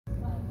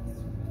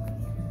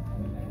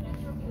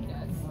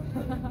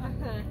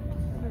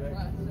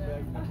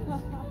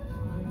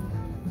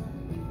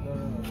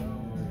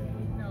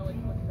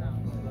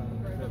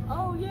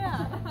Oh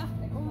yeah.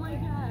 Oh my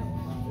god.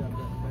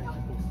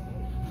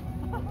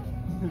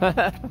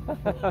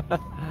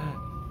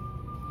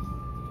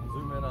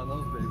 Zoom in on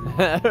those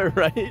babies.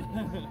 Right?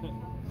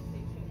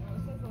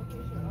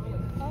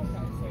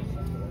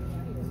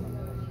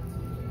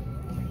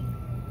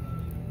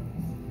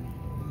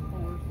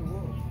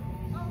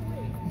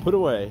 Put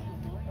away.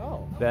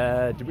 Oh.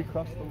 Did we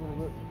cross the little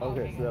river?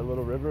 Okay, so that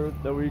little river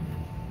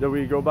that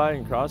we go by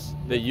and cross,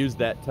 they use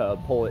that to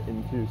pull it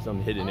into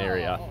some hidden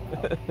area.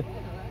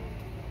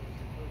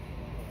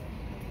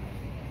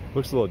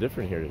 Looks a little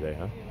different here today,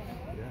 huh?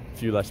 Yeah. A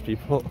few less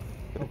people.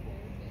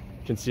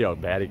 Can see how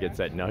bad it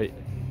gets at night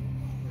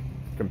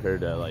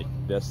compared to like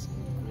this.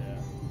 Yeah.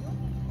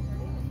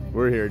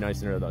 We're here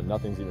nice and early though.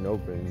 Nothing's even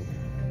open.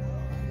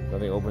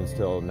 Nothing opens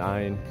till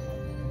 9.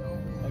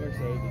 I'm excited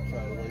to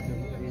try like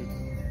different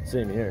foods.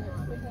 Same here.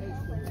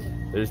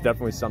 There's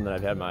definitely some that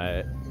I've had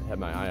my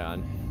eye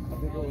on. I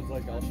think it was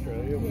like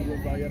Australia we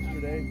went by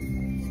yesterday.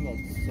 It smelled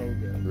so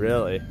good.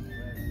 Really?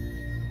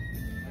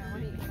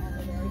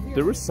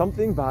 There was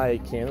something by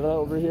Canada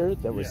over here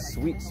that was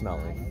sweet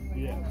smelling.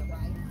 Yeah.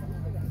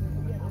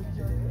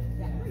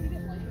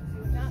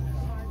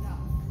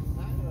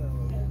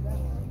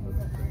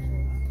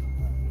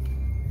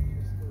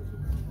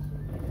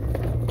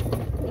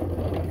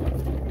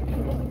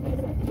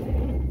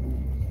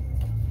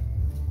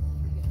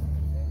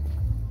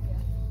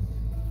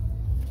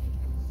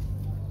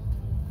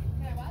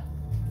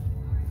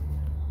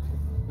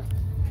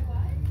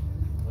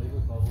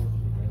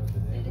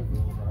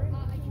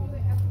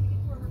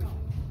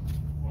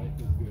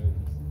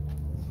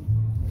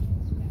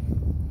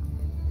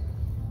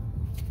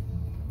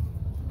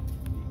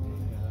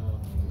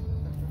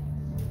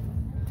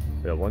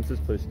 Yeah, once this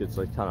place gets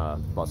like kind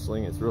of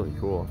bustling, it's really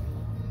cool.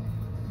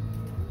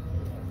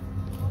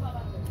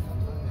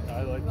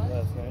 I liked it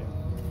last night.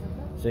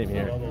 Same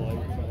here. All the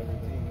lights and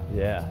everything.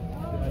 Yeah.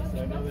 Yes,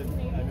 I know they've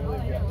got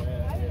that.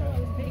 Yeah.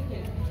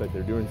 Looks like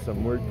they're doing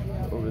some work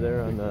over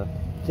there on the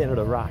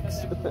Canada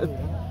Rocks.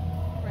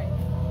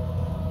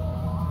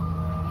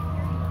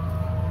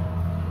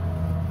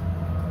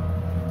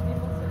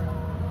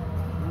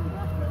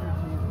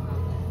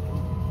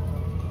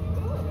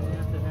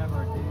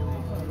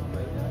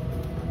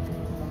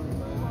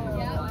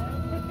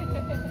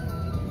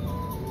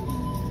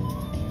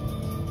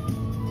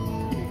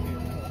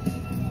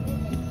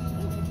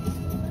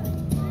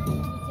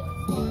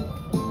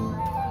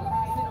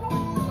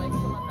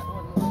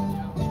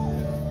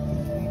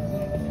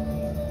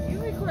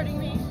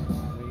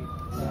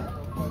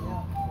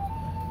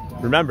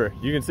 Remember,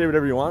 you can say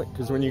whatever you want,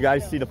 because when you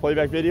guys see the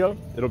playback video,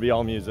 it'll be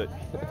all music. I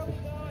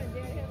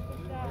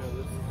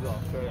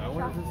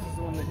wonder if this is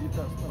the one that you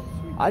thought smelled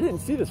sweet. I didn't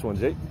see this one,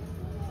 Jake.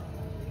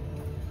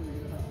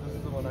 This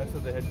is the one I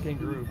said they had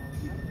kangaroo.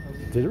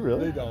 Did it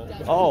really? They don't.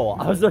 Oh,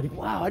 I was like,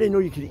 wow, I didn't know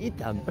you could eat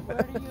them.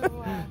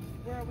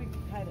 Where are we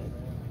headed?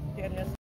 Dad has